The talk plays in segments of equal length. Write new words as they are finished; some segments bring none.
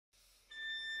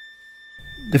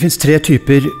Det finnes 3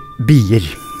 typer bier.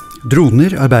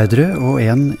 Droner, arbeidere og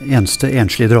en eneste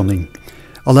enslig dronning.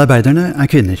 Alle arbeiderne er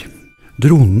kvinner.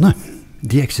 Dronene,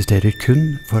 de eksisterer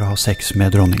kun for å ha sex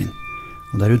med dronningen.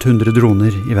 Og det er rundt 100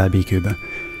 droner i hver bikube.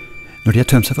 Når de har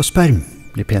tømt seg for sperm,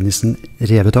 blir penisen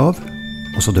revet av,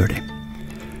 og så dør de.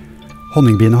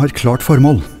 Honningbiene har et klart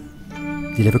formål.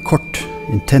 De lever kort,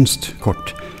 intenst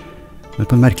kort. Men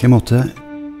på en merkelig måte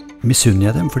misunner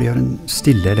jeg dem, for de har en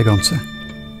stille eleganse.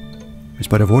 Hvis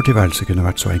bare vår tilværelse kunne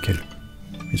vært så enkel.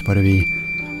 Hvis bare vi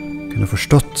kunne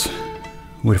forstått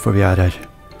hvorfor vi er her,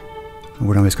 og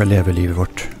hvordan vi skal leve livet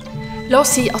vårt. La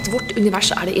oss si at vårt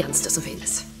univers er det eneste som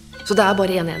finnes. Så det er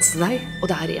bare en eneste deg,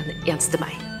 og det er en eneste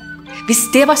meg. Hvis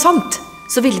det var sant,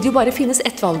 så ville det jo bare finnes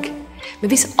ett valg. Men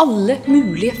hvis alle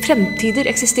mulige fremtider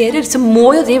eksisterer, så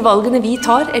må jo de valgene vi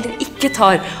tar eller ikke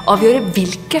tar, avgjøre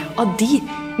hvilke av de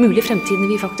mulige fremtidene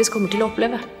vi faktisk kommer til å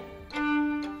oppleve.